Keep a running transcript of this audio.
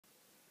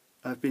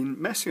I've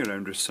been messing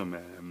around with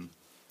some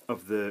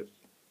of the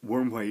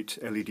warm white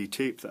LED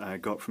tape that I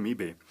got from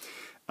eBay,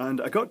 and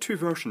I got two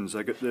versions.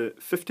 I got the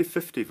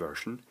 50/50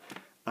 version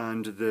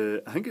and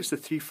I think it's the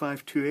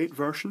 3528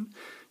 version.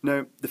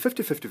 Now the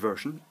 50/50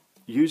 version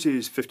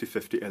uses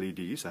 50/50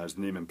 LEDs, as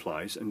the name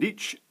implies, and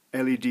each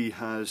LED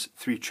has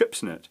 3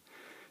 chips in it.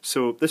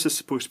 So this is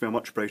supposed to be a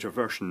much brighter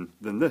version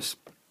than this.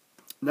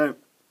 Now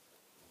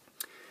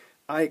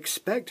I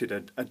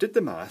expected, I did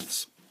the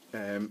maths,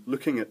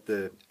 looking at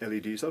the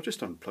LEDs. I'll just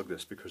unplug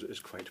this because it is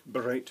quite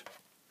bright.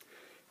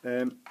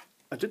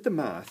 I did the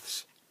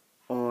maths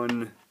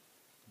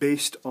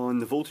based on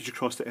the voltage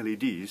across the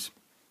LEDs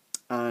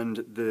and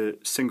the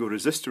single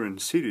resistor in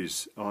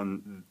series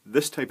on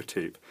this type of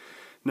tape.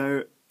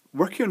 Now,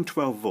 working on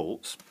 12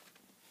 volts,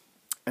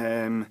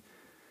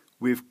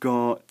 we've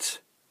got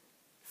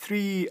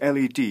 3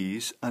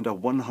 LEDs and a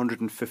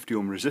 150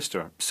 ohm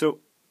resistor. So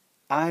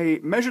I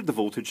measured the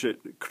voltage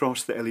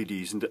across the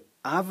LEDs and it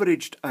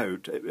averaged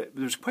out,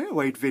 there's quite a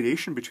wide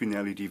variation between the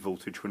LED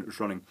voltage when it was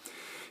running.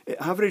 It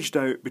averaged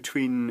out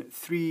between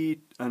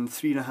 3 and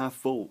 3.5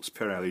 volts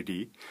per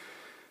LED,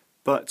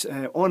 but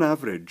on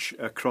average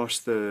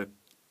across a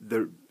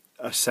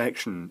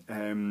section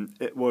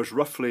it was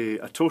roughly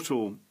a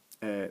total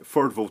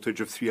forward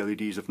voltage of 3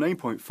 LEDs of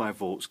 9.5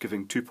 volts,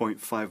 giving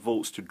 2.5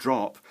 volts to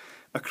drop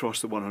across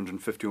the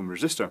 150 ohm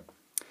resistor.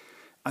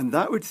 And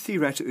that would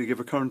theoretically give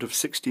a current of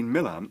 16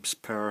 milliamps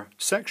per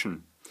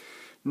section.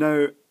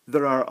 Now,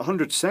 there are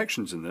 100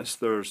 sections in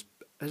this.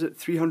 Is it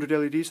 300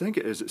 LEDs? I think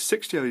it is. It's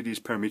 60 LEDs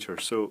per meter.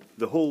 So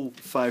the whole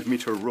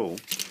 5-meter row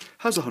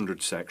has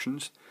 100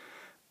 sections.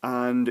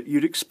 And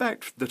you'd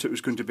expect that it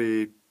was going to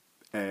be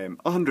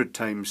 100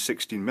 times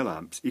 16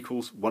 milliamps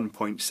equals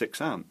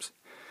 1.6 amps.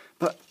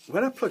 But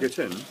when I plug it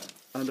in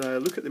and I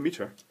look at the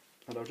meter,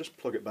 and I'll just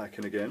plug it back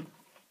in again,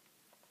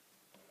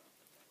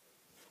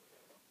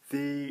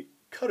 the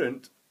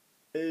current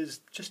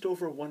is just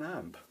over 1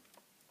 amp.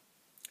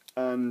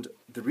 And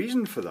the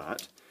reason for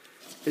that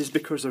is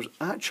because there's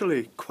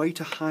actually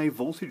quite a high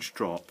voltage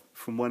drop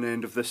from one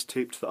end of this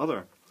tape to the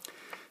other.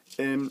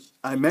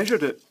 I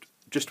measured it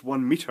just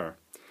 1 meter,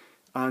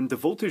 and the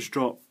voltage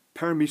drop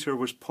per meter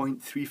was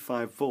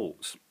 0.35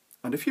 volts.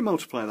 And if you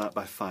multiply that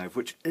by 5,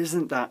 which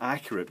isn't that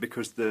accurate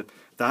because the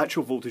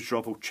actual voltage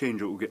drop will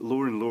change, it will get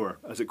lower and lower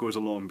as it goes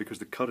along because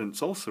the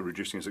current's also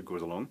reducing as it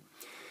goes along.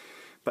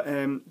 But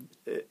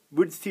it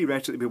would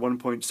theoretically be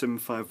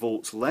 1.75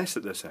 volts less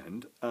at this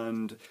end,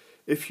 and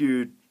if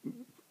you've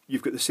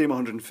got the same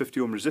 150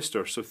 ohm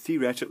resistor, so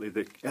theoretically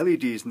the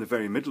LEDs in the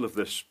very middle of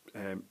this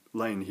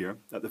line here,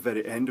 at the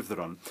very end of the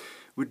run,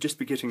 would just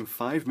be getting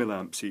 5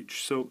 milliamps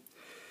each. So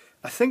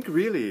I think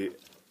really,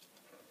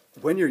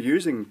 when you're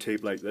using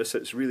tape like this,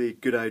 it's really a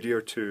good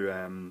idea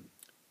to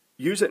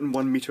use it in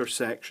 1 meter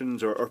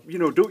sections, or you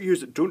know,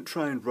 don't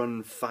try and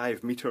run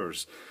 5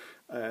 meters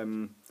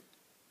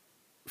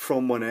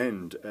from one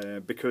end,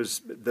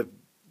 because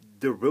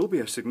there will be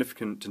a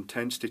significant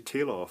intensity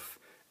tail off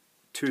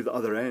to the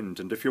other end,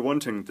 and if you're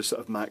wanting the sort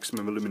of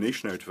maximum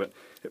illumination out of it,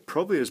 it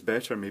probably is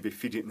better maybe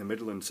feeding it in the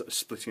middle and sort of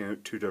splitting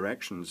out 2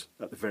 directions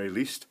at the very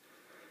least.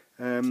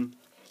 Now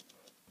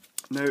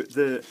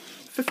the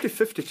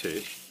 50/50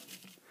 tape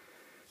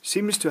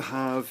seems to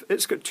have,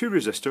 it's got 2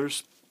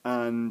 resistors,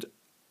 and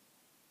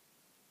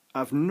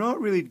I've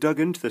not really dug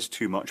into this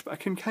too much, but I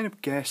can kind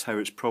of guess how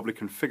it's probably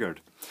configured.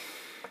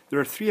 There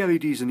are 3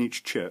 LEDs in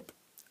each chip,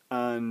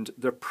 and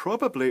they're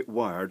probably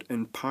wired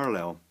in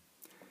parallel.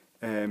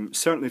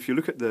 Certainly if you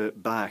look at the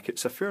back,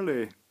 it's a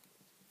fairly...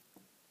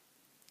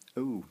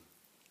 Oh,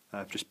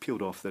 I've just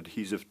peeled off the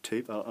adhesive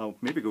tape. I'll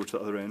maybe go to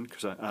the other end,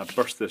 because I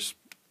burst this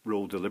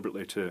roll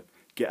deliberately to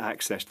get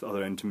access to the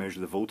other end to measure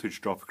the voltage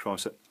drop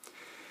across it.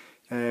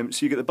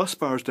 So you get the bus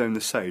bars down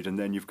the side, and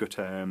then you've got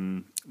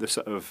the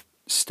sort of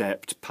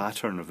stepped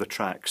pattern of the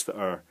tracks that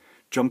are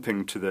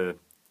jumping to the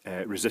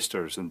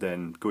resistors and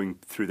then going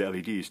through the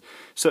LEDs.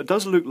 So it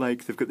does look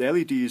like they've got the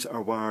LEDs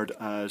are wired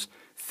as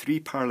 3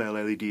 parallel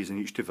LEDs in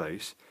each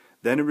device,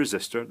 then a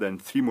resistor, then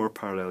 3 more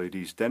parallel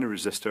LEDs, then a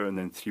resistor, and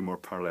then 3 more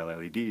parallel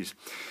LEDs.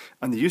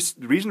 And the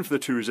reason for the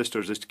 2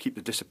 resistors is to keep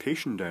the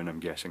dissipation down, I'm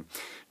guessing.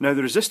 Now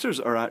the resistors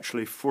are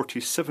actually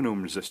 47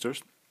 ohm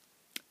resistors,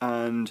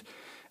 and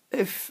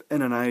if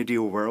in an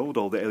ideal world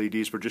all the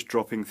LEDs were just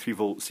dropping 3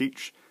 volts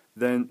each,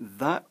 then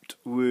that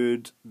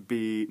would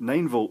be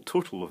 9 volt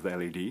total of the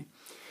LED.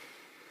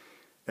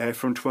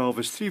 From 12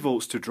 is 3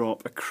 volts to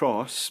drop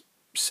across,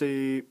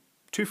 say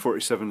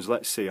 247s,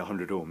 let's say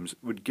 100 ohms,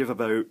 would give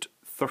about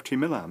 30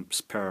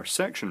 milliamps per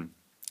section.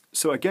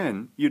 So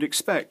again, you'd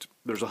expect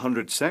there's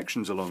 100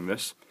 sections along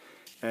this,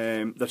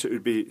 that it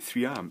would be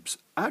 3 amps.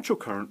 Actual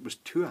current was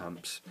 2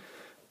 amps,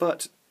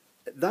 but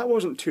that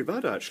wasn't too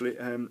bad actually.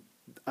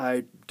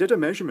 I did a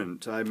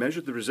measurement. I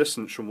measured the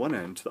resistance from one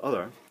end to the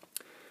other.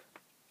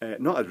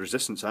 Not a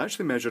resistance, I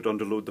actually measured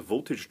under load the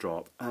voltage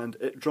drop, and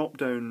it dropped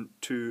down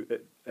to,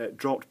 it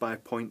dropped by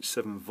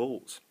 0.7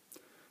 volts.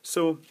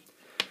 So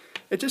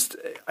it just,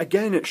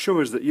 again, it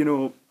shows that, you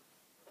know,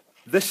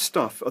 This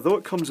stuff, although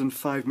it comes in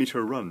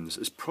 5-metre runs,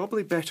 is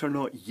probably better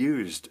not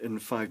used in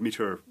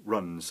 5-metre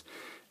runs.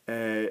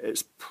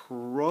 It's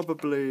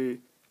probably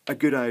a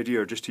good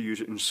idea just to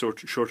use it in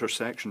shorter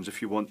sections if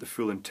you want the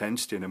full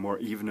intensity and a more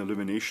even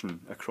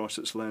illumination across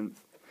its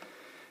length.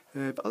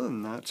 But other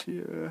than that,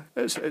 yeah,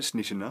 it's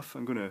neat enough.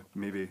 I'm going to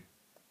maybe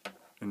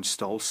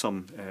install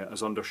some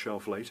as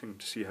undershelf lighting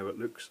to see how it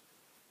looks.